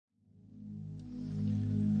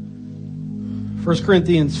1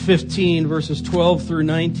 Corinthians 15, verses 12 through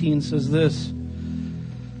 19 says this.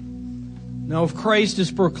 Now, if Christ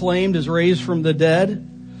is proclaimed as raised from the dead,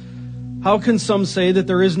 how can some say that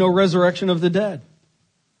there is no resurrection of the dead?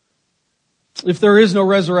 If there is no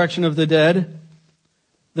resurrection of the dead,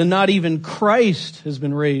 then not even Christ has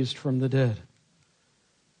been raised from the dead.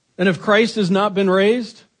 And if Christ has not been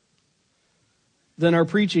raised, then our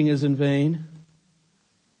preaching is in vain,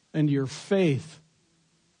 and your faith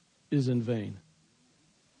is in vain.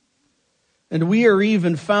 And we are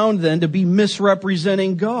even found then to be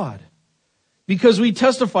misrepresenting God, because we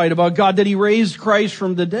testified about God that He raised Christ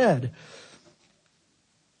from the dead.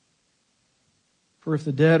 For if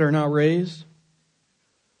the dead are not raised,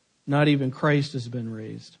 not even Christ has been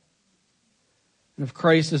raised. And if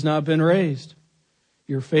Christ has not been raised,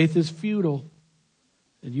 your faith is futile,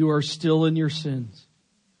 and you are still in your sins.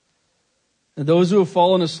 And those who have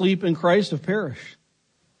fallen asleep in Christ have perished.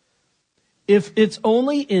 If it's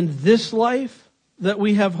only in this life that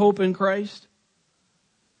we have hope in Christ,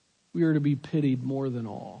 we are to be pitied more than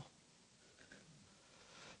all.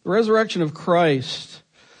 The resurrection of Christ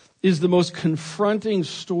is the most confronting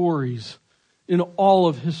stories in all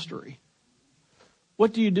of history.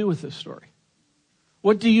 What do you do with this story?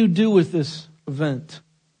 What do you do with this event?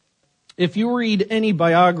 If you read any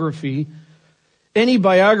biography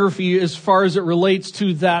as far as it relates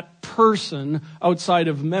to that person outside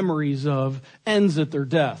of memories of, ends at their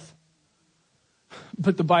death.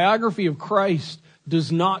 But the biography of Christ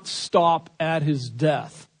does not stop at His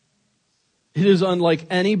death. It is unlike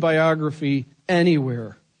any biography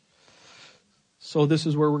anywhere. So this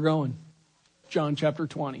is where we're going. John chapter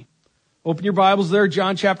 20. Open your Bibles there,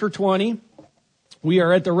 John chapter 20. We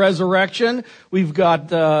are at the resurrection. We've got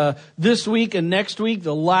this week and next week,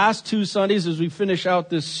 the last 2 Sundays as we finish out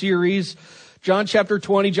this series. John chapter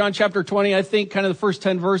 20. John chapter 20, I think kind of the first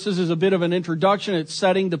 10 verses is a bit of an introduction. It's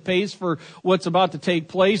setting the pace for what's about to take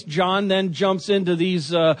place. John then jumps into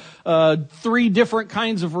these 3 different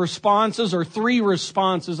kinds of responses, or 3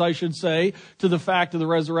 responses, I should say, to the fact of the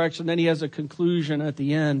resurrection. Then he has a conclusion at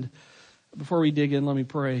the end. Before we dig in, let me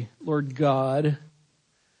pray. Lord God,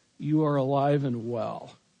 You are alive and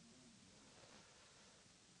well.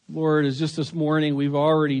 Lord, as just this morning we've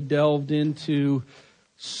already delved into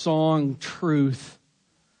song truth,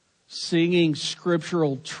 singing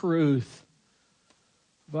scriptural truth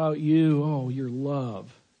about You. Oh, Your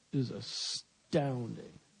love is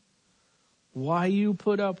astounding. Why You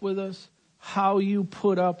put up with us, how You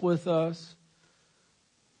put up with us,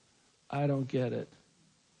 I don't get it.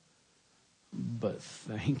 But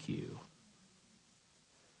thank You.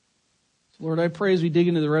 Lord, I pray as we dig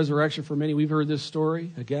into the resurrection, for many, we've heard this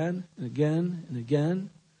story again and again and again.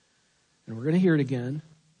 And we're going to hear it again.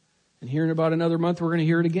 And here in about another month, we're going to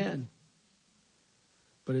hear it again.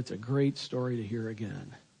 But it's a great story to hear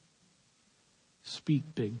again. Speak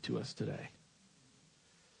big to us today.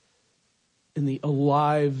 In the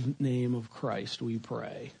alive name of Christ, we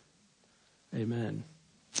pray. Amen.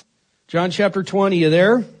 John chapter 20, you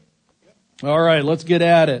there? All right, let's get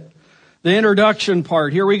at it. The introduction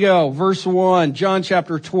part. Here we go. Verse 1, John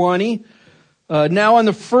chapter 20. Now on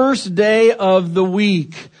the first day of the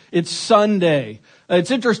week, it's Sunday. It's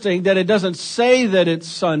interesting that it doesn't say that it's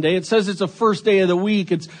Sunday. It says it's the first day of the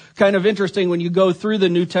week. It's kind of interesting when you go through the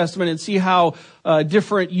New Testament and see how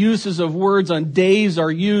different uses of words on days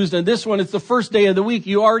are used. And this one, it's the first day of the week.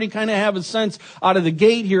 You already kind of have a sense out of the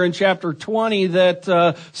gate here in chapter 20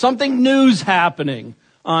 that something new's happening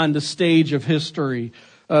on the stage of history.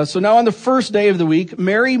 So now on the first day of the week,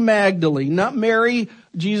 Mary Magdalene, not Mary,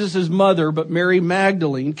 Jesus' mother, but Mary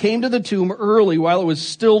Magdalene, came to the tomb early while it was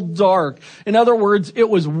still dark. In other words, it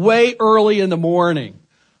was way early in the morning.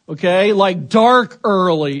 Okay? Like dark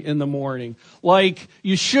early in the morning. Like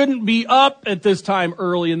you shouldn't be up at this time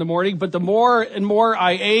early in the morning, but the more and more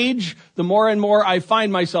I age, the more and more I find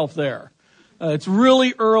myself there. It's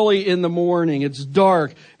really early in the morning. It's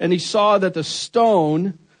dark. And he saw that the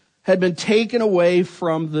stone had been taken away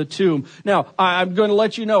from the tomb. Now, I'm going to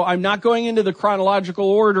let you know, I'm not going into the chronological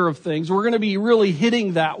order of things. We're going to be really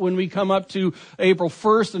hitting that when we come up to April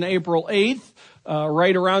 1st and April 8th.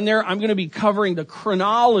 Right around there, I'm going to be covering the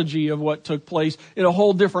chronology of what took place in a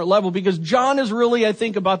whole different level, because John is really, I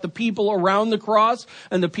think, about the people around the cross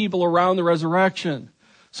and the people around the resurrection.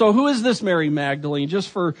 So who is this Mary Magdalene? Just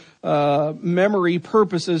for memory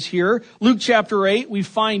purposes here. Luke chapter 8, we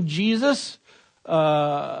find Jesus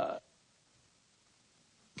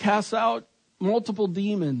casts out multiple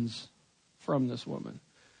demons from this woman.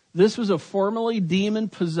 This was a formerly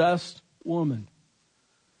demon-possessed woman.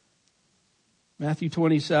 Matthew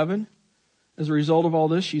 27, As a result of all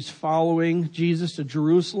this, she's following Jesus to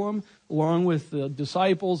Jerusalem, along with the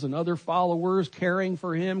disciples and other followers, caring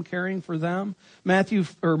for him, caring for them. Mark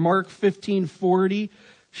 15:40,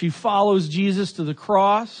 she follows Jesus to the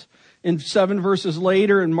cross. In 7 verses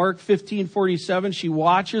later, in Mark 15:47, she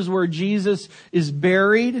watches where Jesus is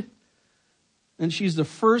buried. And she's the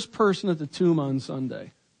first person at the tomb on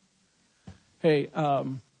Sunday. Hey,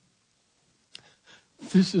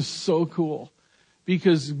 this is so cool.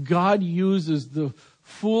 Because God uses the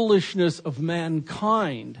foolishness of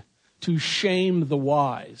mankind to shame the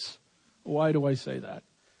wise. Why do I say that?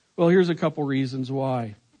 Well, here's a couple reasons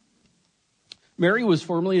why. Mary was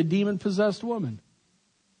formerly a demon-possessed woman.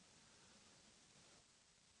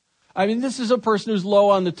 I mean, this is a person who's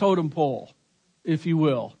low on the totem pole, if you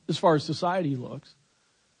will, as far as society looks.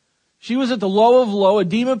 She was at the low of low, a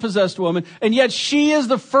demon-possessed woman, and yet she is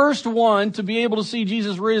the first one to be able to see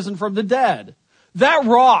Jesus risen from the dead. That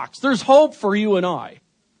rocks. There's hope for you and I.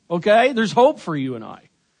 Okay? There's hope for you and I.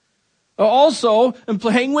 Also, and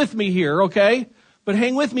hang with me here, okay? But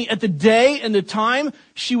hang with me. At the day and the time,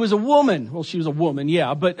 she was a woman. Well, she was a woman,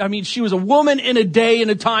 yeah. But, I mean, she was a woman in a day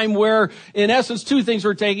and a time where, in essence, two things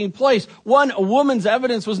were taking place. One, a woman's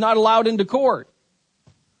evidence was not allowed into court.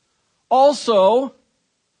 Also,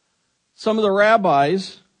 some of the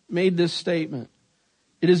rabbis made this statement.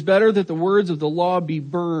 It is better that the words of the law be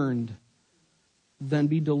burned than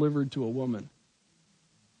be delivered to a woman.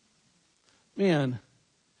 Man,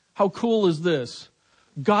 how cool is this?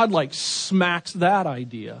 God smacks that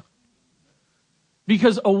idea.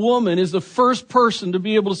 Because a woman is the first person to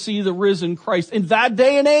be able to see the risen Christ. In that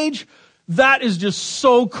day and age, that is just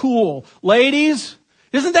so cool. Ladies,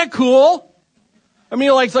 isn't that cool? I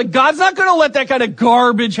mean, it's like God's not going to let that kind of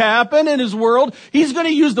garbage happen in his world. He's going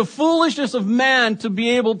to use the foolishness of man to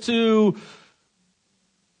be able to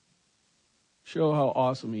show how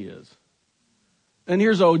awesome he is. And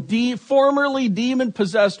here's a formerly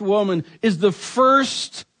demon-possessed woman is the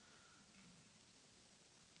first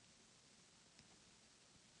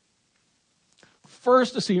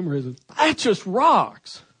to see him risen. That just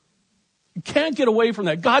rocks. You can't get away from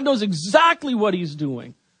that. God knows exactly what he's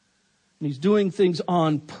doing. And he's doing things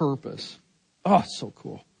on purpose. Oh, it's so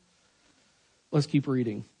cool. Let's keep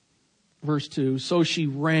reading. Verse 2, so she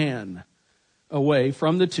ran away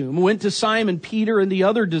from the tomb, went to Simon Peter and the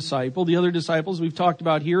other disciple. The other disciples we've talked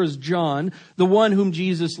about here is John, the one whom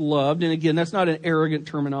Jesus loved. And again, that's not an arrogant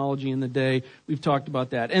terminology in the day. We've talked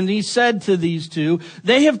about that. And he said to these two,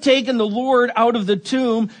 they have taken the Lord out of the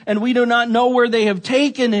tomb, and we do not know where they have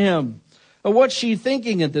taken him. But what's she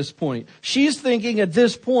thinking at this point? She's thinking at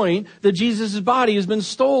this point that Jesus' body has been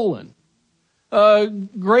stolen.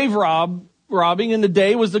 Grave robbing in the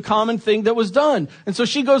day was the common thing that was done. And so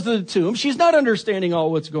she goes to the tomb. She's not understanding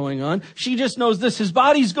all what's going on. She just knows this. His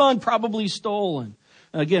body's gone, probably stolen.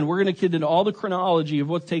 Again, we're going to get into all the chronology of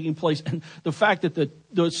what's taking place. And the fact that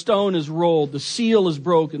the stone is rolled, the seal is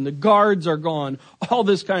broken, the guards are gone. All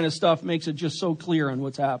this kind of stuff makes it just so clear on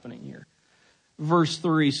what's happening here. Verse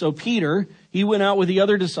 3, so Peter, he went out with the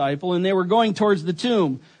other disciple, and they were going towards the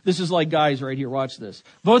tomb. This is like guys right here, watch this.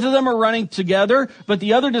 Both of them are running together, but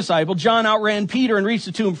the other disciple, John, outran Peter and reached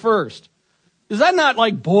the tomb first. Is that not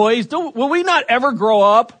like boys? Will we not ever grow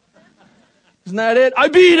up? Isn't that it? I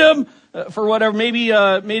beat him! For whatever,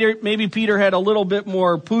 maybe Peter had a little bit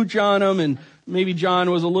more pooch on him, and maybe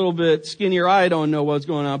John was a little bit skinnier. I don't know what's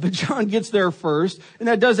going on. But John gets there first. And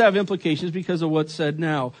that does have implications because of what's said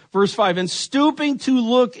now. Verse 5, and stooping to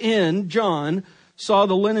look in, John saw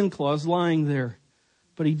the linen cloths lying there.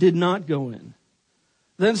 But he did not go in.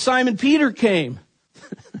 Then Simon Peter came,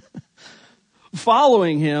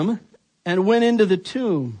 following him, and went into the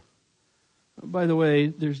tomb. By the way,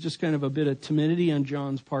 there's just kind of a bit of timidity on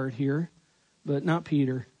John's part here. But not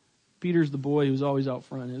Peter. Peter's the boy who's always out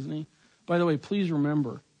front, isn't he? By the way, please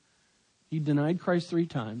remember, he denied Christ 3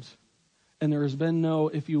 times, and there has been no,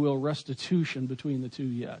 if you will, restitution between the two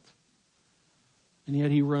yet. And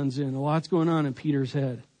yet he runs in. A lot's going on in Peter's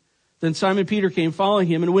head. Then Simon Peter came following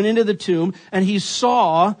him and went into the tomb, and he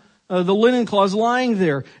saw the linen cloths lying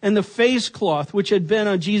there, and the face cloth which had been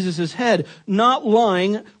on Jesus' head, not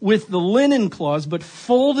lying with the linen cloths, but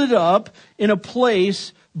folded up in a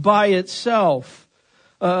place by itself.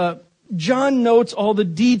 John notes all the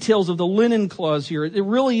details of the linen cloths here. It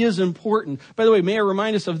really is important. By the way, may I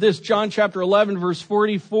remind us of this? John chapter 11, verse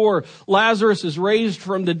 44. Lazarus is raised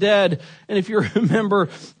from the dead. And if you remember,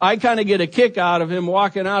 I kind of get a kick out of him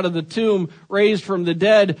walking out of the tomb, raised from the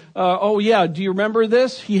dead. Do you remember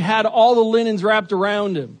this? He had all the linens wrapped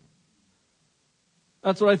around him.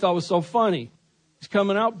 That's what I thought was so funny. He's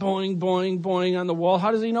coming out, boing, boing, boing on the wall.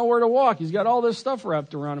 How does he know where to walk? He's got all this stuff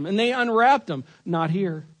wrapped around him. And they unwrapped him. Not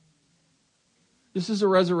here. This is a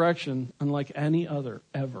resurrection unlike any other,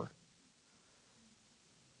 ever.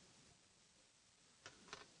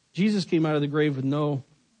 Jesus came out of the grave with no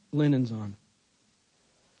linens on.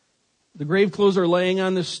 The grave clothes are laying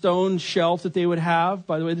on the stone shelf that they would have.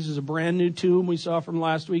 By the way, this is a brand new tomb we saw from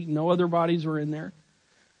last week. No other bodies were in there.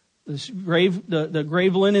 The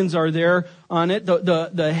grave linens are there on it.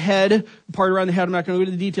 The head, part around the head, I'm not going to go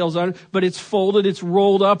into the details on it, but it's folded, it's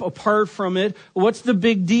rolled up apart from it. What's the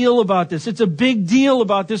big deal about this? It's a big deal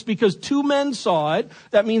about this because 2 men saw it.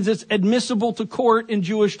 That means it's admissible to court in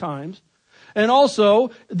Jewish times. And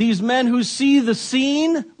also, these men who see the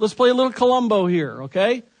scene, let's play a little Columbo here,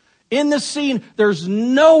 okay? In the scene, there's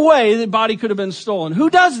no way the body could have been stolen. Who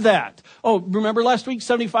does that? Oh, remember last week,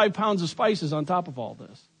 75 pounds of spices on top of all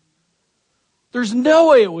this. There's no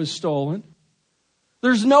way it was stolen.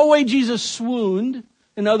 There's no way Jesus swooned.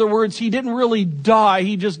 In other words, he didn't really die.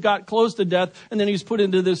 He just got close to death, and then he's put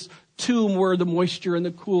into this tomb where the moisture and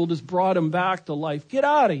the cool just brought him back to life. Get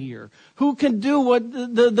out of here. Who can do what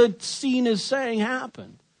the scene is saying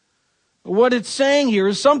happened? What it's saying here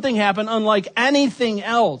is something happened unlike anything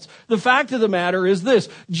else. The fact of the matter is this.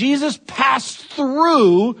 Jesus passed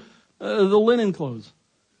through the linen clothes.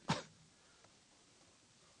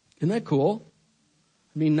 Isn't that cool?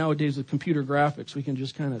 I mean, nowadays with computer graphics, we can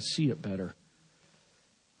just kind of see it better.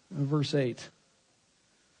 Verse 8.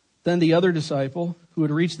 Then the other disciple, who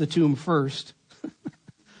had reached the tomb first,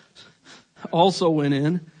 also went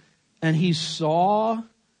in, and he saw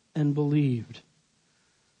and believed.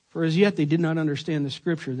 For as yet they did not understand the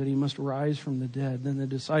scripture that he must rise from the dead. Then the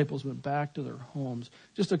disciples went back to their homes.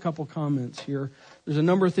 Just a couple comments here. There's a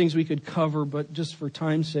number of things we could cover, but just for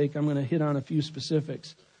time's sake, I'm going to hit on a few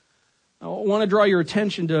specifics. I want to draw your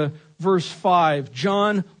attention to verse 5.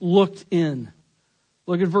 John looked in.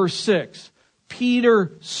 Look at verse 6.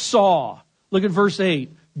 Peter saw. Look at verse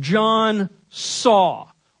 8. John saw.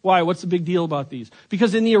 Why? What's the big deal about these?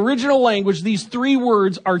 Because in the original language, these 3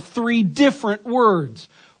 words are 3 different words.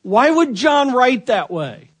 Why would John write that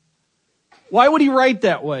way? Why would he write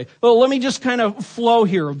that way? Well, let me just kind of flow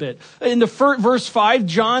here a bit. In the verse 5,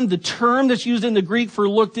 John, the term that's used in the Greek for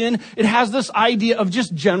looked in, it has this idea of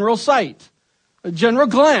just general sight, a general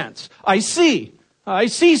glance. I see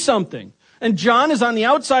something. And John is on the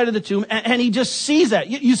outside of the tomb, and he just sees that.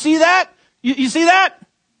 You see that? You see that?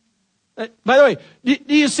 By the way,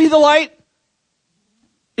 do you see the light?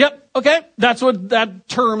 Yep, okay. That's what that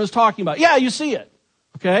term is talking about. Yeah, you see it.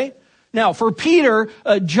 Okay? Now, for Peter,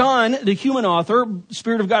 John, the human author,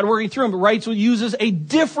 Spirit of God working through him, uses a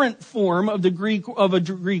different form of a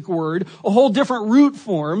Greek word, a whole different root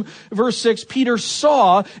form. Verse 6, Peter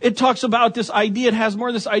saw, it talks about this idea, it has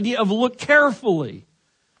more this idea of look carefully.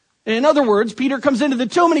 In other words, Peter comes into the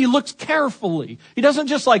tomb and he looks carefully. He doesn't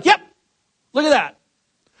just yep, look at that.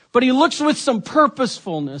 But he looks with some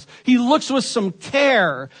purposefulness. He looks with some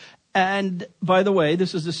care. And by the way,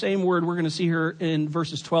 this is the same word we're going to see here in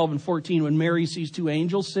verses 12 and 14 when Mary sees 2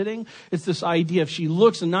 angels sitting. It's this idea of she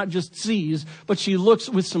looks and not just sees, but she looks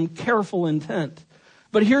with some careful intent.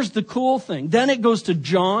 But here's the cool thing. Then it goes to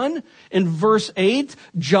John in verse 8.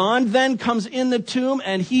 John then comes in the tomb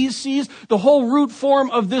and he sees the whole root form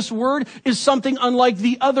of this word is something unlike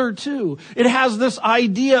the other 2. It has this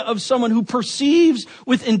idea of someone who perceives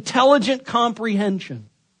with intelligent comprehension.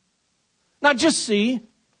 Not just see.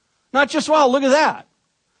 Not just, wow, look at that.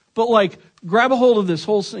 But grab a hold of this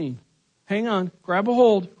whole scene. Hang on. Grab a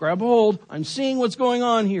hold. I'm seeing what's going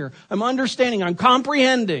on here. I'm understanding. I'm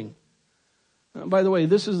comprehending. By the way,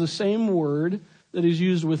 this is the same word that is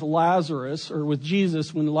used with Lazarus or with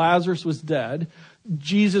Jesus when Lazarus was dead.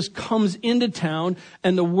 Jesus comes into town,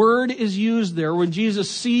 and the word is used there when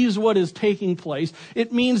Jesus sees what is taking place.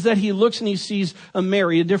 It means that he looks and he sees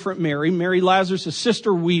a different Mary, Lazarus'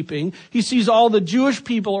 sister, weeping. He sees all the Jewish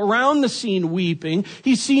people around the scene weeping.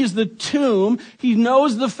 He sees the tomb. He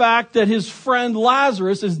knows the fact that his friend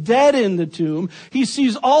Lazarus is dead in the tomb. He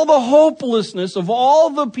sees all the hopelessness of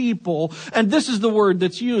all the people, and this is the word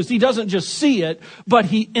that's used. He doesn't just see it, but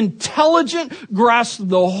he intelligent grasps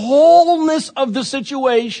the wholeness of the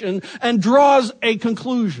situation and draws a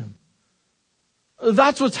conclusion.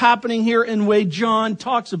 That's what's happening here in the way John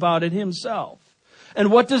talks about it himself.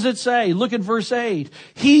 And what does it say? Look at verse 8.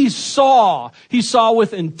 He saw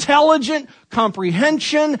with intelligent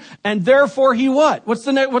comprehension, and therefore he what? What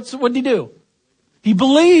did he do? He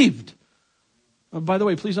believed. By the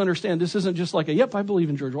way, please understand, this isn't just yep, I believe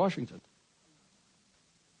in George Washington.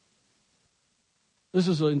 This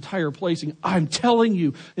is an entire placing. I'm telling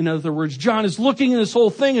you. In other words, John is looking at this whole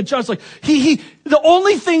thing, and John's like, the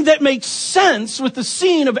only thing that makes sense with the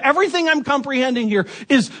scene of everything I'm comprehending here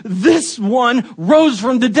is this one rose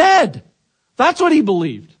from the dead. That's what he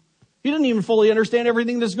believed. He didn't even fully understand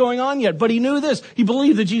everything that's going on yet, but he knew this. He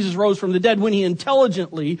believed that Jesus rose from the dead when he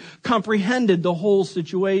intelligently comprehended the whole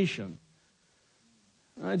situation.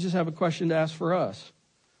 I just have a question to ask for us.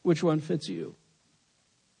 Which one fits you?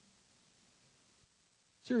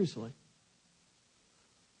 Seriously.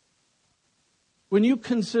 When you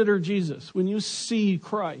consider Jesus, when you see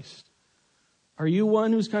Christ, are you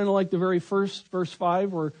one who's kind of like the very first, verse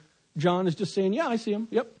 5, where John is just saying, yeah, I see him.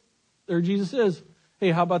 Yep, there Jesus is.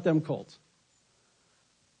 Hey, how about them colts?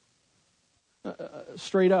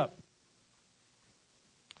 Straight up.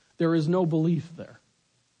 There is no belief there.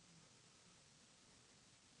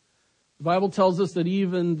 The Bible tells us that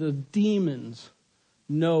even the demons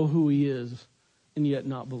know who he is and yet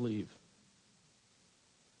not believe.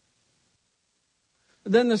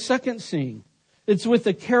 Then the second scene, it's with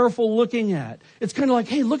a careful looking at. It's kind of like,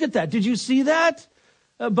 hey, look at that. Did you see that?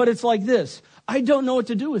 But it's like this. I don't know what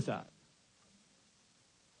to do with that.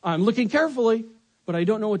 I'm looking carefully, but I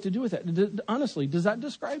don't know what to do with that. Honestly, does that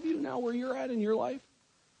describe you now where you're at in your life?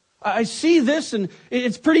 I see this and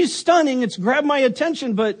it's pretty stunning. It's grabbed my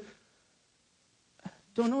attention, but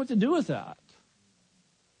don't know what to do with that.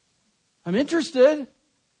 I'm interested.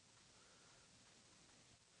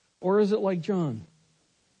 Or is it like John?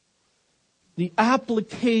 The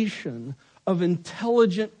application of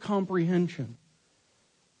intelligent comprehension.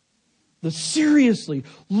 Seriously,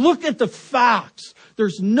 look at the facts.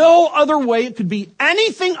 There's no other way it could be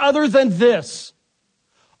anything other than this.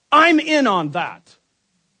 I'm in on that.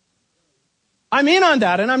 I'm in on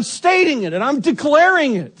that, and I'm stating it, and I'm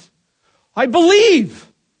declaring it. I believe.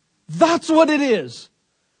 That's what it is.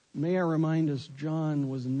 May I remind us, John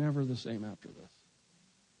was never the same after this.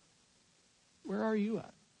 Where are you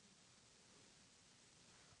at?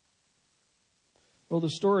 Well, the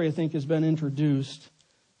story, I think, has been introduced.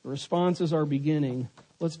 The responses are beginning.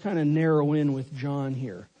 Let's kind of narrow in with John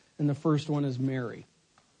here. And the first one is Mary.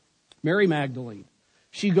 Mary Magdalene.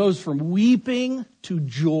 She goes from weeping to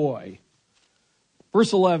joy.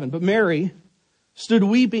 Verse 11, but Mary stood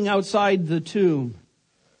weeping outside the tomb.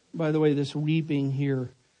 By the way, this weeping here,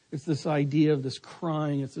 it's this idea of this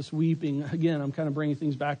crying. It's this weeping. Again, I'm kind of bringing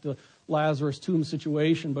things back to Lazarus' tomb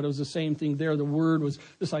situation, but it was the same thing there. The word was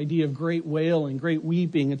this idea of great wailing, great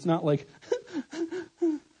weeping. It's not like,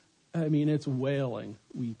 it's wailing,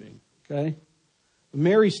 weeping, okay?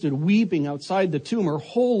 Mary stood weeping outside the tomb. Her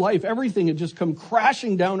whole life, everything had just come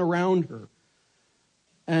crashing down around her.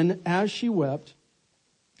 And as she wept,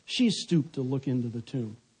 she stooped to look into the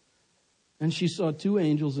tomb. And she saw two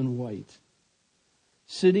angels in white,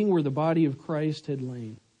 sitting where the body of Christ had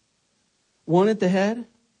lain. One at the head,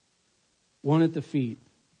 one at the feet.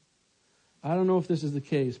 I don't know if this is the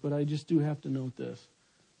case, but I just do have to note this.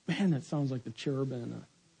 Man, that sounds like the cherubim.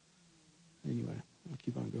 Anyway, I'll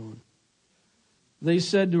keep on going. They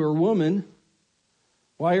said to her, woman,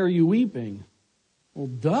 why are you weeping? Well,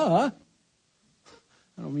 duh.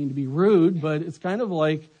 I don't mean to be rude, but it's kind of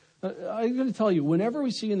like, I'm going to tell you, whenever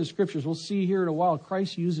we see in the scriptures, we'll see here in a while,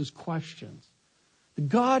 Christ uses questions. The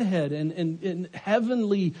Godhead and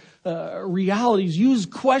heavenly realities use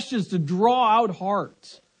questions to draw out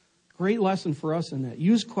hearts. Great lesson for us in that.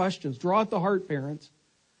 Use questions. Draw out the heart, parents.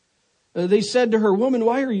 They said to her, woman,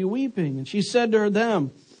 why are you weeping? And she said to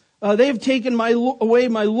them, they have taken away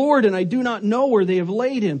my Lord, and I do not know where they have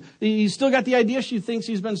laid him. He's still got the idea she thinks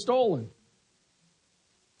he's been stolen.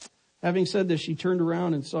 Having said this, she turned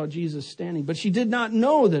around and saw Jesus standing, but she did not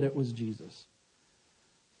know that it was Jesus.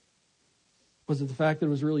 Was it the fact that it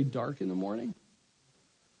was really dark in the morning?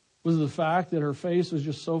 Was it the fact that her face was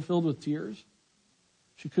just so filled with tears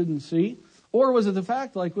she couldn't see? Or was it the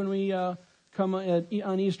fact, like when we come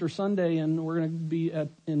on Easter Sunday and we're going to be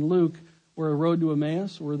in Luke, where a road to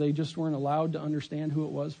Emmaus, where they just weren't allowed to understand who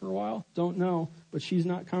it was for a while? Don't know, but she's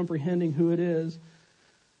not comprehending who it is.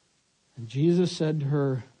 And Jesus said to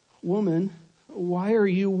her, woman, why are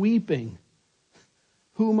you weeping?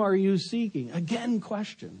 Whom are you seeking? Again,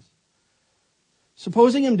 questions.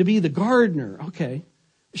 Supposing him to be the gardener. Okay.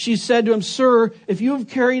 She said to him, sir, if you have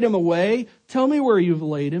carried him away, tell me where you've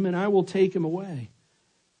laid him, and I will take him away.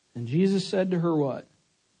 And Jesus said to her what?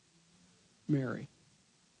 Mary.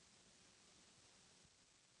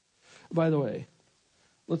 By the way,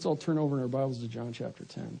 let's all turn over in our Bibles to John chapter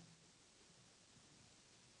 10.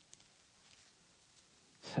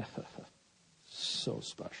 So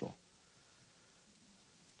special.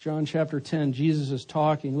 John chapter 10, Jesus is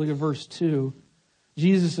talking. Look at verse 2.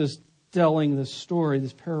 Jesus is telling this story,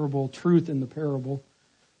 this parable, truth in the parable.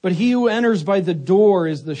 But he who enters by the door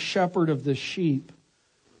is the shepherd of the sheep.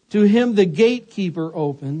 To him the gatekeeper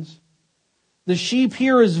opens. The sheep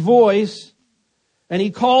hear his voice, and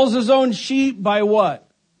he calls his own sheep by what?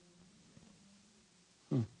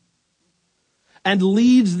 And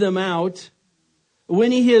leads them out.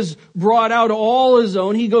 When he has brought out all his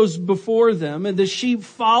own, he goes before them, and the sheep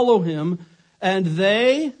follow him, and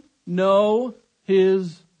they know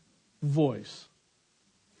his voice.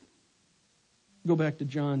 Go back to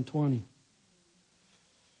John 20.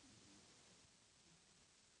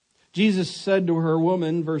 Jesus said to her,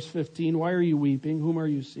 "Woman," verse 15, "why are you weeping? Whom are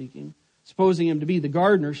you seeking?" Supposing him to be the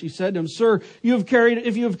gardener, she said to him, "Sir, if you have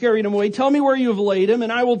carried him away, tell me where you have laid him,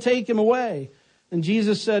 and I will take him away." And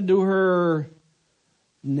Jesus said to her,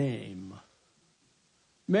 "Name,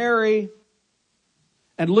 Mary."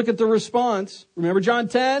 And look at the response. Remember John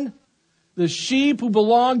 10? The sheep who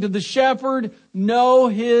belong to the shepherd know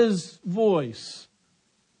his voice.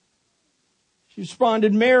 She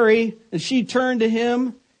responded, "Mary," and she turned to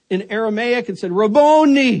him in Aramaic and said,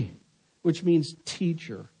 "Rabboni," which means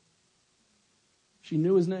teacher. She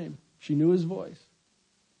knew his name. She knew his voice.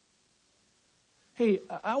 Hey,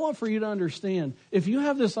 I want for you to understand, if you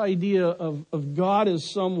have this idea of God as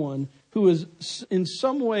someone who is in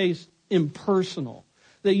some ways impersonal,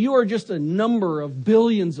 that you are just a number of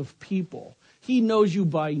billions of people, he knows you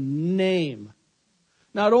by name.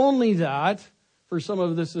 Not only that, for some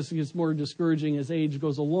of this gets more discouraging as age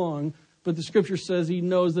goes along, but the scripture says he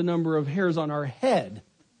knows the number of hairs on our head.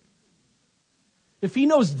 If he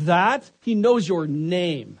knows that, he knows your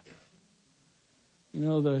name. You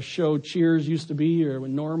know, the show Cheers used to be, or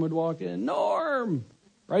when Norm would walk in, "Norm!"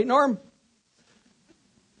 Right, Norm?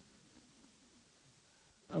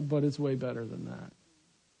 But it's way better than that.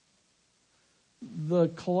 The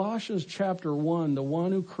Colossians chapter 1, the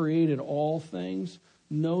one who created all things,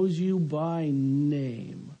 knows you by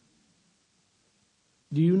name.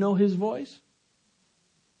 Do you know his voice?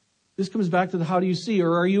 This comes back to the how do you see?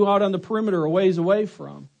 Or are you out on the perimeter a ways away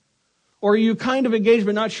from? Or are you kind of engaged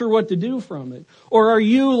but not sure what to do from it? Or are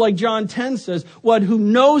you, like John 10 says, one who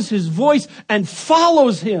knows his voice and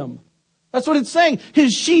follows him? That's what it's saying.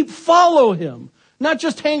 His sheep follow him. Not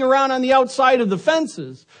just hang around on the outside of the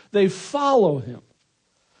fences. They follow him.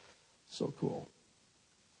 So cool.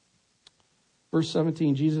 Verse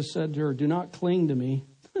 17, Jesus said to her, "Do not cling to me."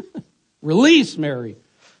 Release, Mary.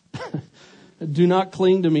 "Do not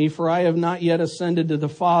cling to me, for I have not yet ascended to the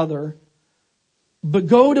Father. But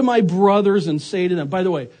go to my brothers and say to them," by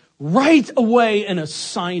the way, right away an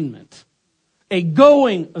assignment. A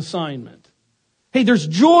going assignment. Hey, there's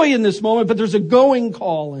joy in this moment, but there's a going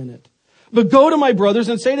call in it. "But go to my brothers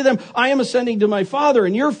and say to them, I am ascending to my Father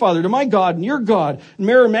and your Father, to my God and your God." And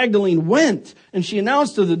Mary Magdalene went, and she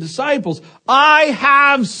announced to the disciples, "I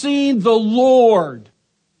have seen the Lord."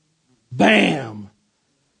 Bam!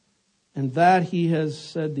 And that he has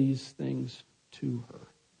said these things to her.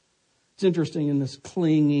 It's interesting in this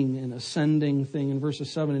clinging and ascending thing in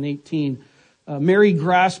verses 7 and 18. Mary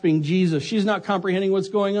grasping Jesus. She's not comprehending what's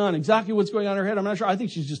going on. Exactly what's going on in her head, I'm not sure. I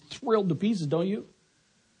think she's just thrilled to pieces, don't you?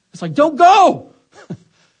 It's like, don't go!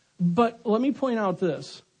 But let me point out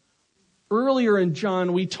this. Earlier in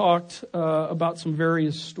John, we talked about some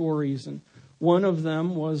various stories, and one of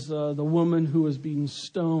them was the woman who was being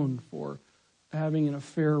stoned for having an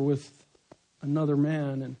affair with another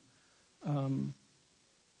man, and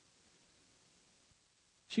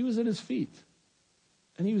she was at his feet,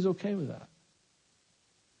 and he was okay with that.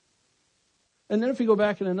 And then if you go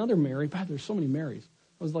back in another Mary, God, there's so many Marys.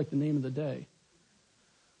 That was like the name of the day.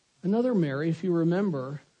 Another Mary, if you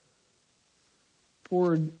remember,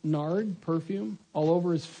 poured nard, perfume, all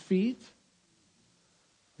over his feet,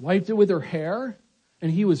 wiped it with her hair,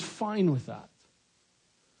 and he was fine with that.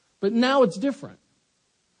 But now it's different.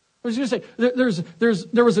 I was going to say,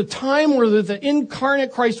 there was a time where the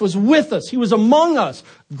incarnate Christ was with us. He was among us.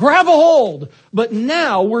 Grab a hold. But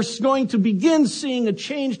now we're going to begin seeing a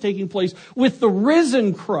change taking place with the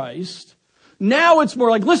risen Christ. Now it's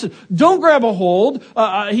more like, listen, don't grab a hold.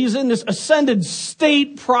 He's in this ascended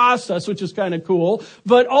state process, which is kind of cool.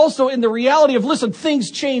 But also in the reality of, listen,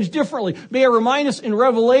 things change differently. May I remind us in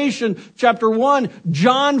Revelation chapter 1,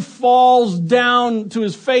 John falls down to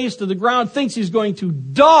his face to the ground, thinks he's going to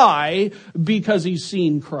die because he's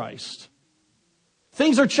seen Christ.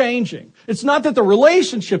 Things are changing. It's not that the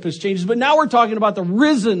relationship has changed, but now we're talking about the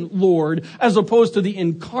risen Lord as opposed to the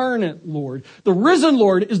incarnate Lord. The risen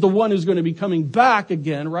Lord is the one who's going to be coming back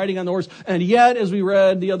again, riding on the horse. And yet, as we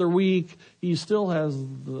read the other week, he still has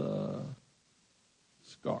the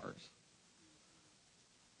scars.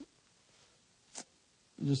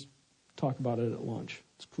 Just talk about it at lunch.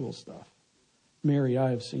 It's cool stuff. Mary,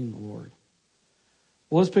 I have seen the Lord.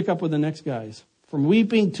 Well, let's pick up with the next guys. From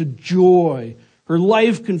weeping to joy, her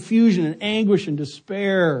life, confusion, and anguish and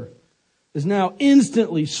despair is now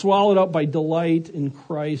instantly swallowed up by delight in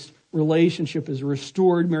Christ. Relationship is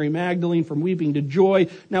restored. Mary Magdalene, from weeping to joy.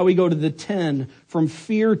 Now we go to the 10, from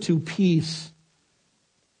fear to peace.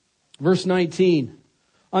 Verse 19.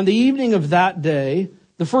 On the evening of that day,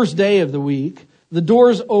 the first day of the week, the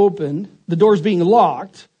doors opened, the doors being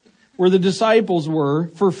locked, where the disciples were,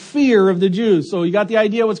 for fear of the Jews. So you got the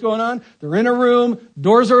idea what's going on? They're in a room,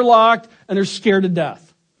 doors are locked, and they're scared to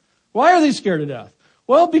death. Why are they scared to death?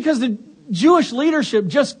 Well, because the Jewish leadership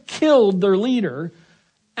just killed their leader,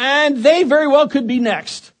 and they very well could be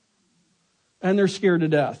next. And they're scared to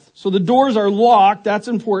death. So the doors are locked. That's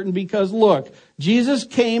important because, look, Jesus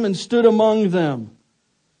came and stood among them.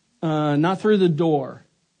 Not through the door.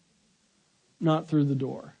 Not through the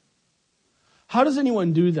door. How does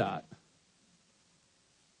anyone do that?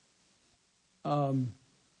 The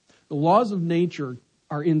laws of nature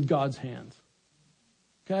are in God's hands.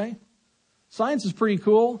 Okay? Science is pretty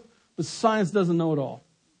cool, but science doesn't know it all.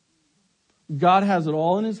 God has it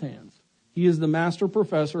all in his hands. He is the master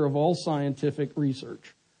professor of all scientific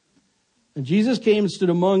research. And Jesus came and stood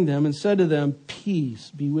among them and said to them,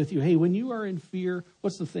 peace be with you. Hey, when you are in fear,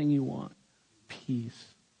 what's the thing you want? Peace.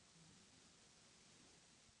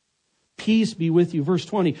 Peace be with you. Verse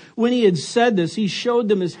 20. When he had said this, he showed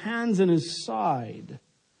them his hands and his side.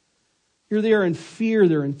 Here they are in fear.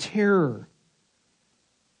 They're in terror.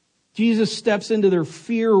 Jesus steps into their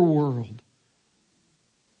fear world.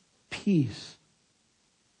 Peace.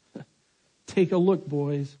 Take a look,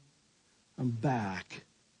 boys. I'm back.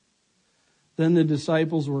 Then the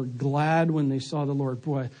disciples were glad when they saw the Lord.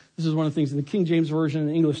 Boy, this is one of the things in the King James Version and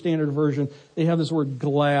the English Standard Version, they have this word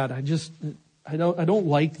glad. I don't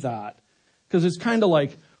like that. Because it's kind of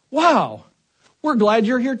like, wow, we're glad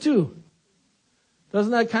you're here too.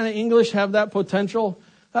 Doesn't that kind of English have that potential?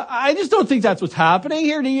 I just don't think that's what's happening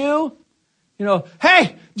here to you. You know,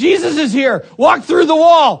 hey, Jesus is here. Walk through the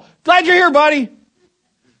wall. Glad you're here, buddy.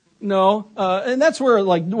 No. And that's where,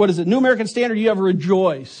 like, what is it? New American Standard, you have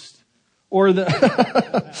rejoiced. Or the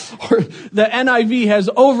NIV has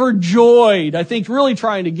overjoyed. I think really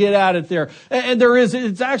trying to get at it there. And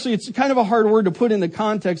it's kind of a hard word to put in the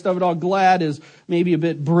context of it all. Glad is maybe a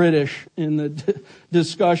bit British in the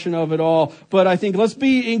discussion of it all. But I think let's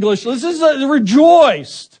be English. This is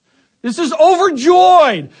rejoiced. This is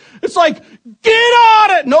overjoyed. It's like, get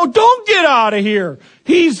out of it. No, don't get out of here.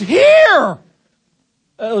 He's here.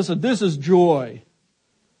 Listen, this is joy.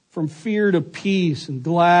 From fear to peace and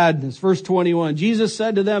gladness. Verse 21, Jesus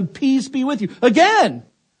said to them, peace be with you. Again,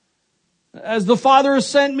 as the Father has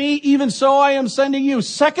sent me, even so I am sending you.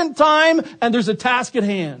 Second time, and there's a task at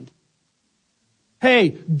hand.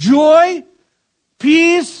 Hey, joy,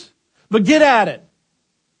 peace, but get at it.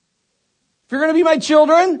 If you're going to be my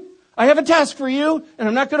children, I have a task for you, and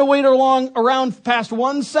I'm not going to wait around past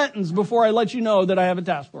one sentence before I let you know that I have a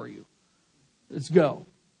task for you. Let's go.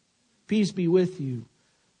 Peace be with you.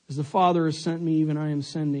 As the Father has sent me, even I am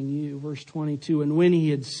sending you. Verse 22, and when he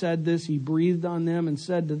had said this, he breathed on them and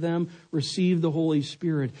said to them, receive the Holy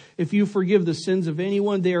Spirit. If you forgive the sins of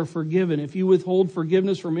anyone, they are forgiven. If you withhold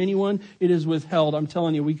forgiveness from anyone, it is withheld. I'm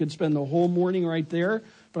telling you, we could spend the whole morning right there,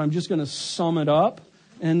 but I'm just going to sum it up.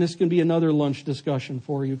 And this can be another lunch discussion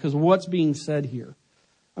for you, because what's being said here.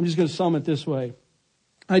 I'm just going to sum it this way.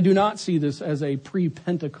 I do not see this as a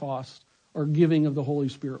pre-Pentecost or giving of the Holy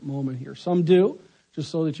Spirit moment here. Some do. Just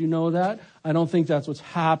so that you know that. I don't think that's what's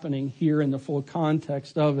happening here in the full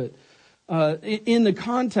context of it. In the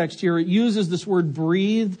context here, it uses this word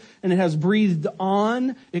breathed, and it has breathed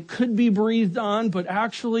on. It could be breathed on, but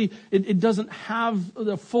actually it doesn't have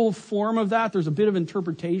the full form of that. There's a bit of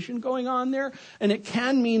interpretation going on there, and it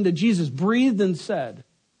can mean that Jesus breathed and said.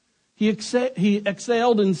 He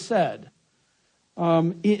exhaled and said.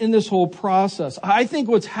 In this whole process. I think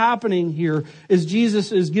what's happening here is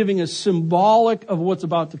Jesus is giving a symbolic of what's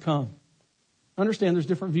about to come. Understand there's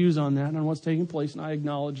different views on that and on what's taking place, and I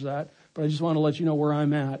acknowledge that, but I just want to let you know where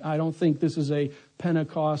I'm at. I don't think this is a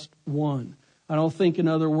Pentecost one. I don't think, in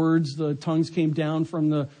other words, the tongues came down from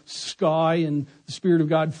the sky and the Spirit of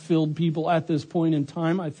God filled people at this point in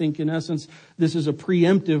time. I think, in essence, this is a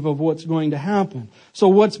preemptive of what's going to happen. So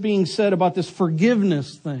what's being said about this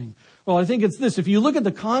forgiveness thing? Well, I think it's this. If you look at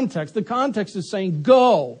the context is saying,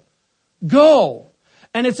 go.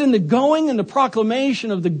 And it's in the going and the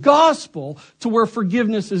proclamation of the gospel to where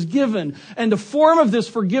forgiveness is given. And the form of this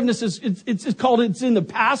forgiveness is, it's in the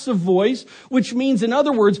passive voice, which means, in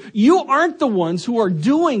other words, you aren't the ones who are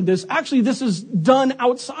doing this. Actually, this is done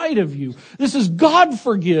outside of you. This is God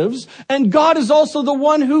forgives, and God is also the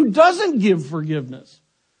one who doesn't give forgiveness.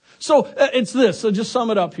 So it's this. So just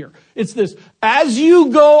sum it up here. It's this. As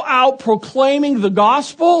you go out proclaiming the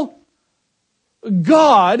gospel,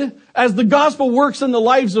 God, as the gospel works in the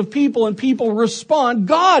lives of people and people respond,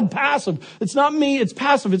 God, passive. It's not me, it's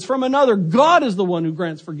passive. It's from another. God is the one who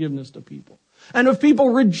grants forgiveness to people. And if people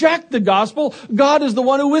reject the gospel, God is the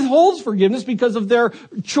one who withholds forgiveness because of their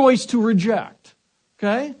choice to reject.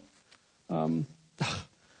 Okay?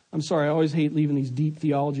 I'm sorry, I always hate leaving these deep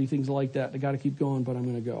theology things like that. I got to keep going, but I'm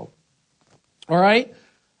going to go. All right?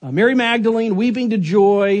 Mary Magdalene, weeping to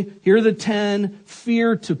joy. Here are the 10.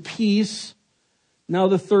 Fear to peace. Now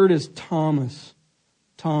the third is Thomas.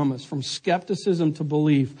 Thomas, from skepticism to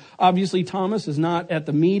belief. Obviously, Thomas is not at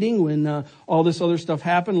the meeting when all this other stuff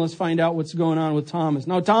happened. Let's find out what's going on with Thomas.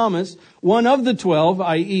 Now Thomas, one of the 12,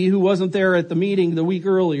 i.e. who wasn't there at the meeting the week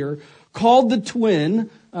earlier, called the twin,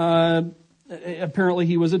 apparently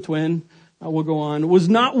he was a twin, we'll go on, was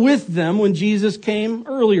not with them when Jesus came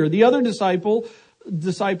earlier. The other disciple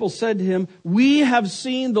said to him, "We have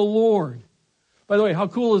seen the Lord." By the way, how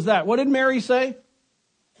cool is that? What did Mary say?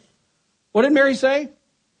 What did Mary say?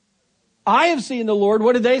 I have seen the Lord.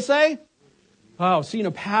 What did they say? Wow, seeing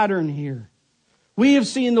a pattern here. We have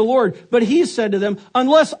seen the Lord. But he said to them,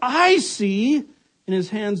 "Unless I see in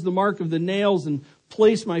his hands the mark of the nails and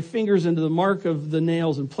place my fingers into the mark of the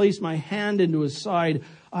nails and place my hand into his side,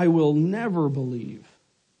 I will never believe."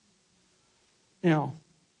 Now,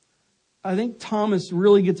 I think Thomas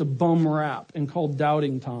really gets a bum rap and called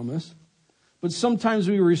doubting Thomas. But sometimes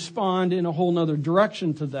we respond in a whole nother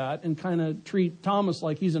direction to that and kind of treat Thomas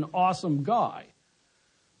like he's an awesome guy.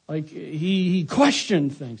 Like he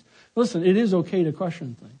questioned things. Listen, it is okay to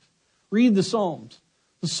question things. Read the Psalms.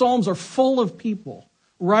 The Psalms are full of people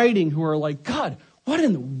writing who are like, "God, what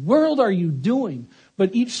in the world are you doing?"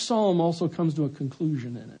 But each psalm also comes to a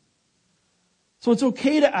conclusion in it. So it's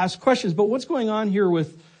okay to ask questions. But what's going on here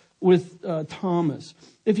with Thomas?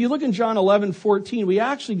 If you look in John 11:14, we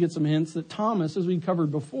actually get some hints that Thomas, as we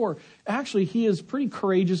covered before, actually he is a pretty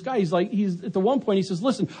courageous guy. He's at the one point he says,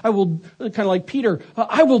 "Listen, I will," kind of like Peter,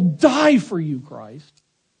 "I will die for you, Christ."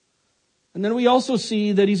 And then we also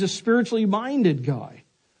see that he's a spiritually minded guy.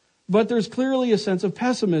 But there's clearly a sense of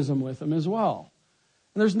pessimism with him as well.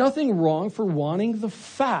 And there's nothing wrong for wanting the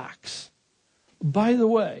facts. By the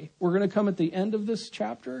way, we're going to come at the end of this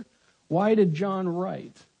chapter. Why did John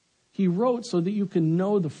write? He wrote so that you can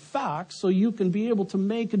know the facts, so you can be able to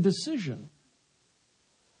make a decision.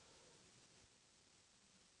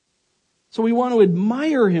 So we want to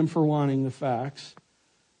admire him for wanting the facts.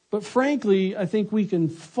 But frankly, I think we can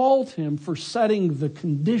fault him for setting the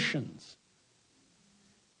conditions.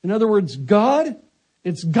 In other words, God,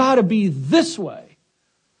 it's got to be this way.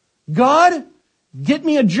 God, get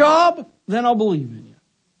me a job, then I'll believe in you.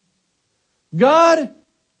 God,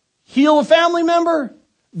 heal a family member,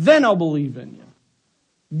 then I'll believe in you.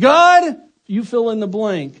 God, you fill in the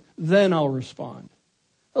blank, then I'll respond.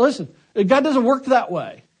 Listen, God doesn't work that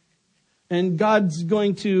way. And God's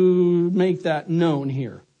going to make that known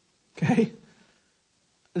here. Okay?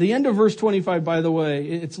 The end of verse 25, by the way,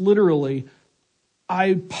 it's literally,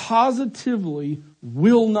 "I positively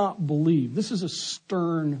will not believe." This is a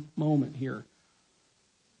stern moment here.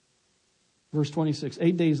 Verse 26,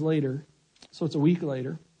 8 days later, so it's a week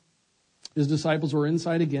later, his disciples were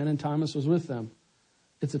inside again and Thomas was with them.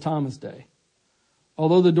 It's a Thomas day.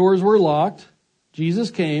 Although the doors were locked, Jesus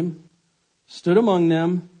came, stood among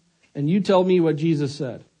them, and you tell me what Jesus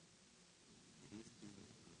said.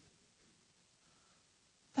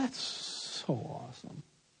 That's so awesome.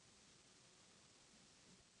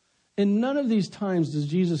 In none of these times does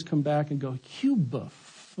Jesus come back and go, "You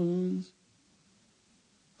buffoons.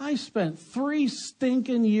 I spent 3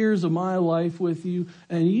 stinking years of my life with you,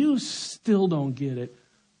 and you still don't get it.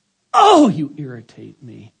 Oh, you irritate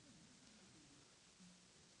me."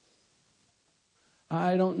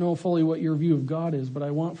 I don't know fully what your view of God is, but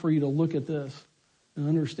I want for you to look at this and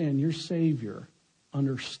understand your Savior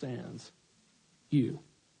understands you.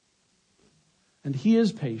 And He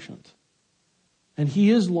is patient. And He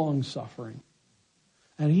is long-suffering.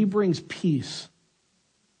 And He brings peace.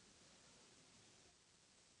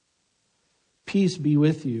 Peace be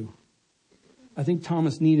with you. I think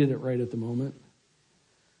Thomas needed it right at the moment.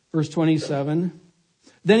 Verse 27.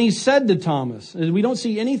 Then he said to Thomas, and we don't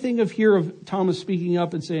see anything of Thomas speaking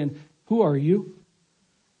up and saying, "Who are you?"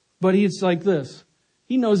 But it's like this.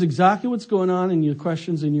 He knows exactly what's going on in your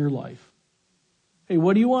questions in your life. Hey,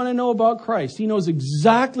 what do you want to know about Christ? He knows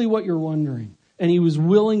exactly what you're wondering, and he was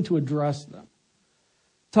willing to address them.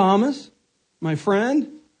 Thomas, my friend,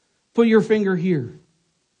 put your finger here.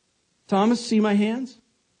 Thomas, see my hands?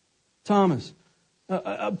 Thomas,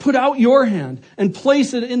 put out your hand and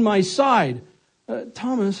place it in my side.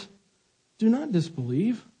 Thomas, do not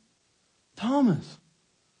disbelieve. Thomas,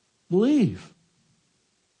 believe.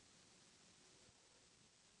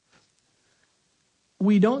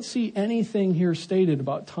 We don't see anything here stated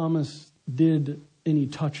about Thomas did any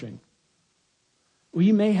touching.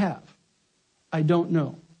 We may have. I don't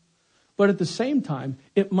know. But at the same time,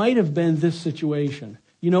 it might have been this situation.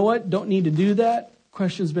 You know what? Don't need to do that.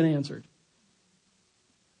 Question's been answered.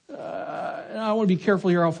 I want to be careful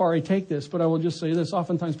here how far I take this, but I will just say this.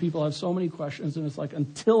 Oftentimes people have so many questions, and it's like,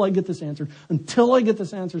 until I get this answered,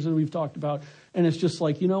 that we've talked about. And it's just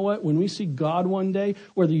like, you know what? When we see God one day,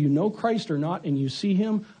 whether you know Christ or not, and you see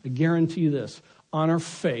him, I guarantee you this, on our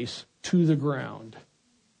face to the ground,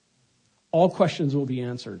 all questions will be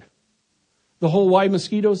answered. The whole why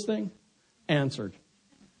mosquitoes thing, answered.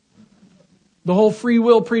 The whole free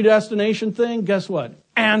will predestination thing, guess what?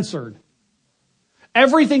 Answered.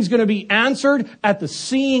 Everything's going to be answered at the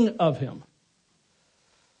seeing of him.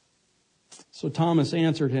 So Thomas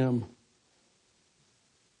answered him,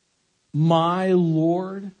 my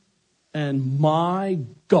Lord and my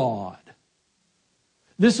God.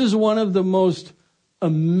 This is one of the most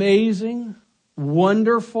amazing,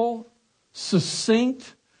 wonderful,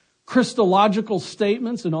 succinct, Christological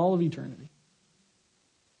statements in all of eternity.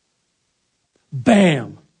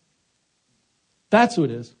 Bam! That's who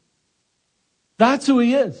it is. That's who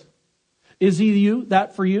he is. Is he you?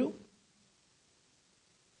 That for you?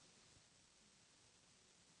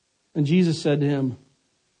 And Jesus said to him,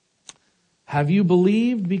 have you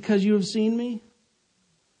believed because you have seen me?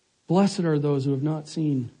 Blessed are those who have not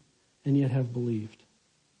seen and yet have believed.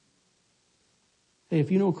 Hey, if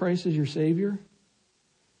you know Christ as your Savior,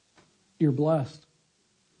 you're blessed.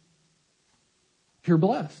 You're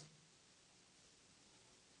blessed.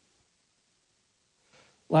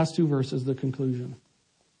 Last two verses, the conclusion.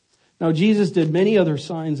 Now, Jesus did many other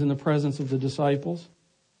signs in the presence of the disciples.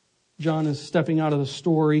 John is stepping out of the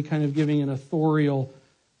story, kind of giving an authorial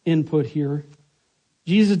input here.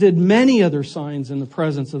 Jesus did many other signs in the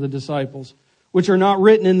presence of the disciples, which are not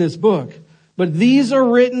written in this book. But these are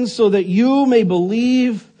written so that you may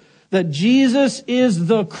believe that Jesus is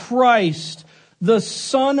the Christ, the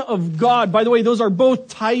Son of God. By the way, those are both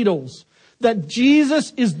titles. That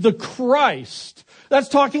Jesus is the Christ. That's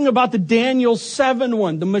talking about the Daniel 7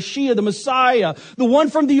 one, the Mashiach, the Messiah, the one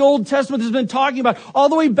from the Old Testament has been talking about all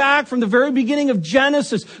the way back from the very beginning of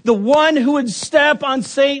Genesis, the one who would step on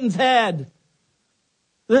Satan's head.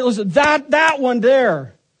 Listen, that one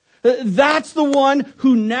there, that's the one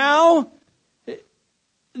who now,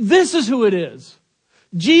 this is who it is.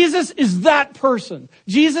 Jesus is that person.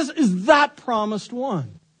 Jesus is that promised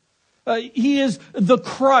one. He is the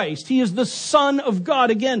Christ. He is the Son of God.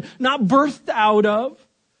 Again, not birthed out of.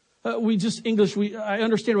 I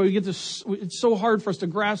understand why we get this. It's so hard for us to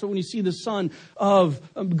grasp it when you see the Son of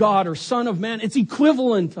God or Son of Man. It's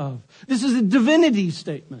equivalent of. This is a divinity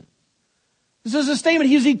statement. This is a statement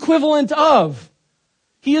He is equivalent of.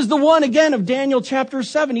 He is the one, again, of Daniel chapter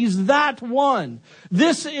 7. He's that one.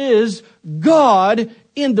 This is God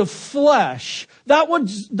in the flesh.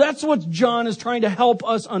 That's what John is trying to help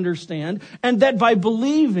us understand. And that by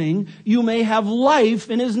believing, you may have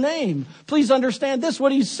life in His name. Please understand this.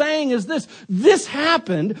 What he's saying is this. This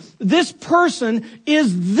happened. This person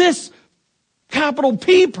is this capital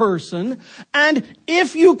P person. And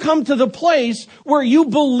if you come to the place where you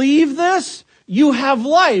believe this, you have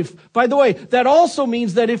life. By the way, that also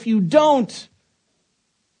means that if you don't,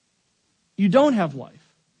 you don't have life.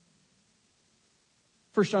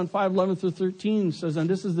 1 John 5:11-13 says, and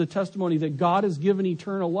this is the testimony that God has given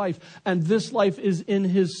eternal life, and this life is in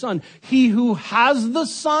His Son. He who has the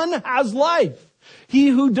Son has life. He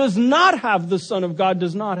who does not have the Son of God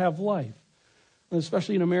does not have life. And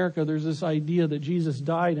especially in America, there's this idea that Jesus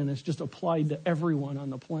died and it's just applied to everyone on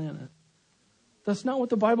the planet. That's not what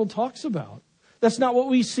the Bible talks about. That's not what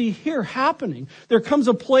we see here happening. There comes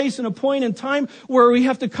a place and a point in time where we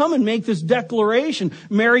have to come and make this declaration.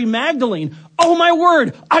 Mary Magdalene, oh my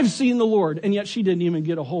word, I've seen the Lord. And yet she didn't even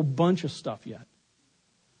get a whole bunch of stuff yet.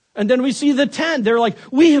 And then we see the 10. They're like,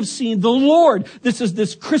 we have seen the Lord. This is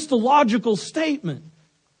this Christological statement.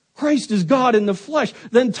 Christ is God in the flesh.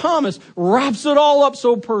 Then Thomas wraps it all up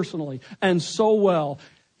so personally and so well.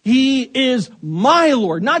 He is my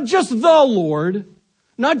Lord, not just the Lord,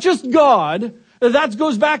 not just God, That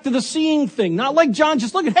goes back to the seeing thing. Not like John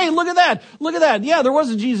just look at that. Look at that. Yeah, there was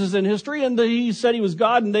a Jesus in history, and he said he was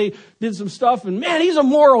God, and they did some stuff, and man, he's a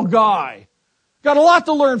moral guy. Got a lot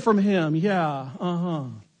to learn from him. Yeah,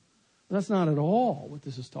 That's not at all what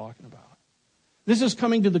this is talking about. This is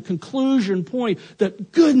coming to the conclusion point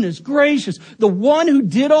that, goodness gracious, the one who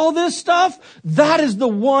did all this stuff, that is the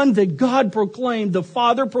one that God proclaimed, the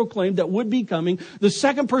Father proclaimed that would be coming, the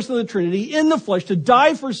second person of the Trinity in the flesh to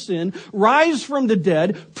die for sin, rise from the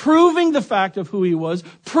dead, proving the fact of who he was,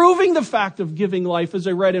 proving the fact of giving life, as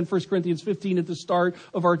I read in 1 Corinthians 15 at the start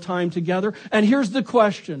of our time together. And here's the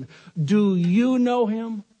question. Do you know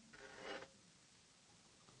him?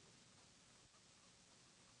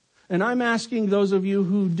 And I'm asking those of you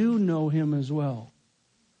who do know him as well.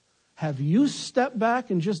 Have you stepped back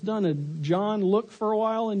and just done a John look for a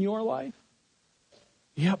while in your life?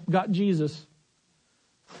 Yep, got Jesus.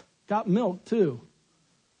 Got milk too.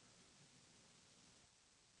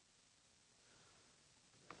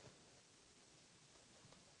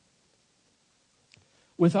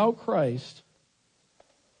 Without Christ,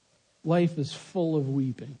 life is full of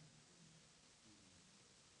weeping.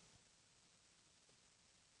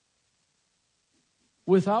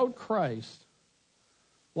 Without Christ,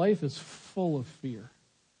 life is full of fear.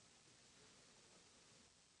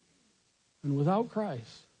 And without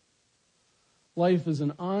Christ, life is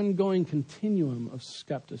an ongoing continuum of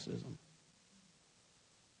skepticism.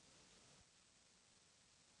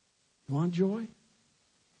 You want joy?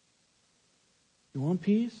 You want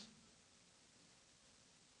peace?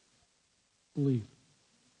 Believe.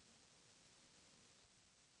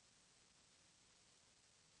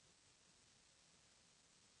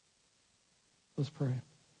 Let's pray.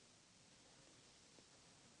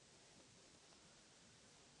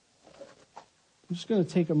 I'm just going to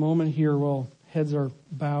take a moment here while heads are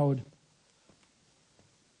bowed.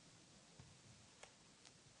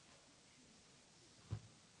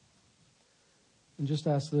 And just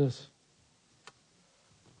ask this.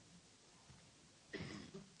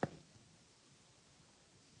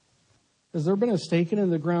 Has there been a stake in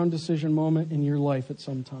the ground decision moment in your life at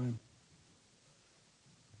some time?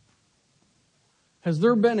 Has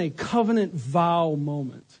there been a covenant vow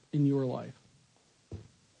moment in your life?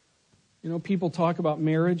 You know, people talk about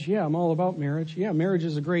marriage. Yeah, I'm all about marriage. Yeah, marriage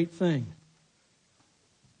is a great thing.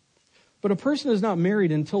 But a person is not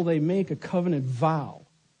married until they make a covenant vow.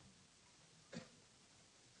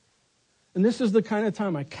 And this is the kind of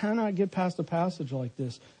time I cannot get past a passage like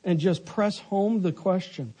this and just press home the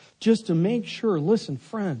question, just to make sure. Listen,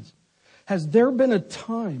 friends, has there been a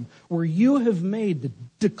time where you have made the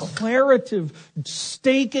declarative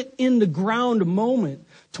stake it in the ground moment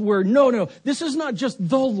to where, no, this is not just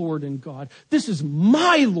the Lord and God. This is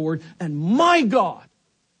my Lord and my God.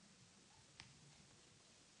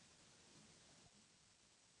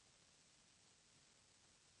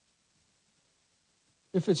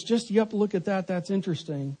 If it's just, yep, look at that, that's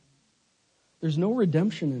interesting. There's no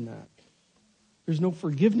redemption in that. There's no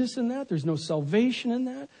forgiveness in that. There's no salvation in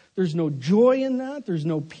that. There's no joy in that. There's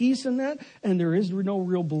no peace in that. And there is no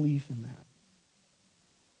real belief in that.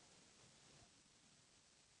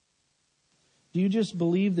 Do you just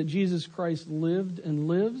believe that Jesus Christ lived and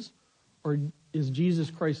lives? Or is Jesus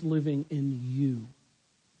Christ living in you?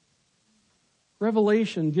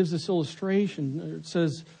 Revelation gives this illustration. It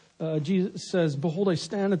says, Jesus says, "Behold, I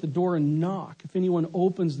stand at the door and knock. If anyone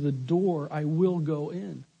opens the door, I will go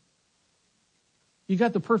in." You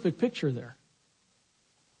got the perfect picture there.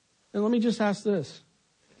 And let me just ask this.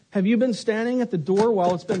 Have you been standing at the door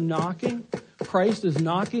while it's been knocking? Christ is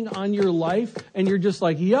knocking on your life and you're just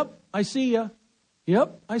like, yep, I see ya.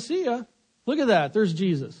 Yep, I see ya. Look at that. There's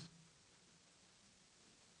Jesus.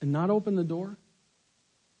 And not open the door?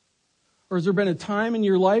 Or has there been a time in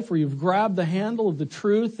your life where you've grabbed the handle of the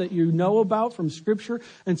truth that you know about from Scripture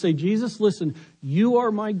and say, Jesus, listen, you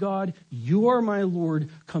are my God, you are my Lord,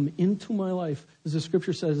 come into my life. As the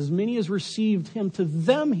Scripture says, as many as received him, to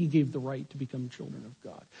them he gave the right to become children of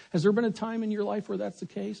God. Has there been a time in your life where that's the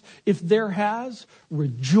case? If there has,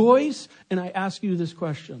 rejoice. And I ask you this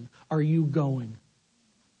question, are you going?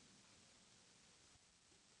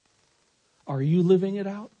 Are you living it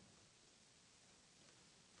out?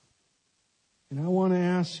 And I want to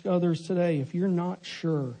ask others today, if you're not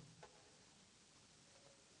sure,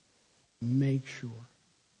 make sure.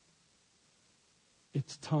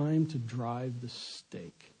 It's time to drive the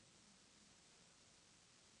stake.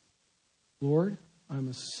 Lord, I'm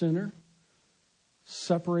a sinner,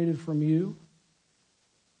 separated from you.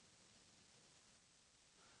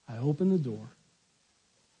 I open the door.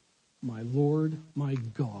 My Lord, my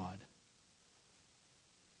God,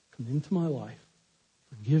 come into my life.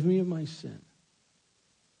 Forgive me of my sin.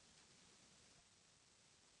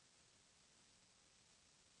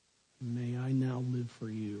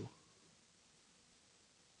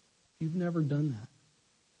 You've never done that.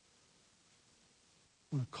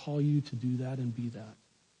 I want to call you to do that and be that.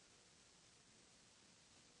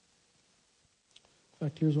 In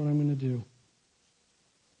fact, here's what I'm going to do.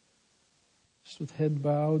 Just with head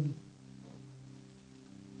bowed, I'm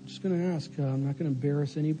just going to ask. I'm not going to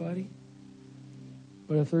embarrass anybody.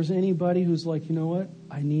 But if there's anybody who's like, you know what?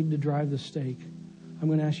 I need to drive the stake. I'm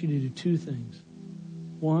going to ask you to do two things.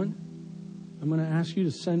 One, I'm going to ask you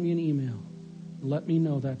to send me an email. Let me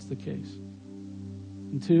know that's the case.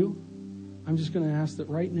 And two, I'm just going to ask that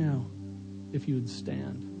right now, if you would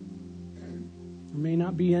stand. There may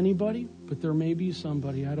not be anybody, but there may be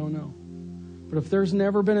somebody. I don't know. But if there's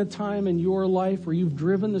never been a time in your life where you've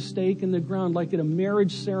driven the stake in the ground, like at a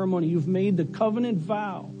marriage ceremony, you've made the covenant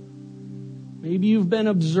vow. Maybe you've been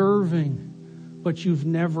observing, but you've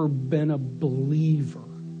never been a believer.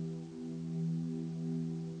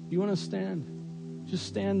 You want to stand? Just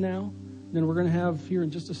stand now. Then we're going to have here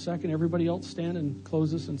in just a second, everybody else stand and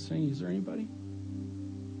close this and sing. Is there anybody?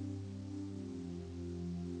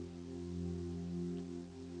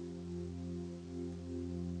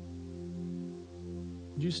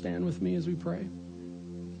 Would you stand with me as we pray?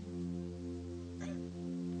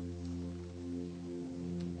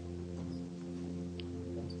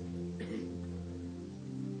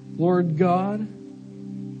 Lord God,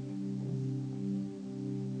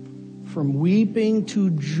 from weeping to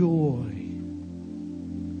joy,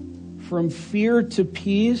 from fear to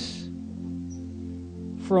peace,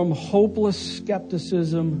 from hopeless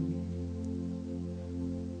skepticism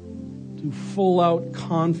to full-out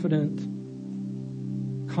confident,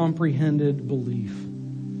 comprehended belief.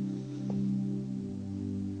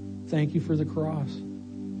 Thank you for the cross.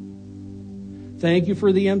 Thank you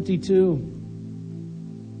for the empty tomb.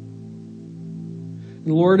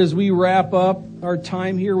 And Lord, as we wrap up our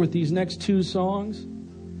time here with these next two songs,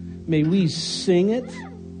 may we sing it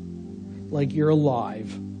like you're alive.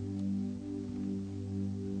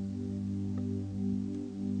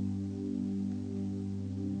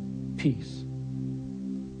 Peace.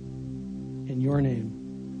 In your name.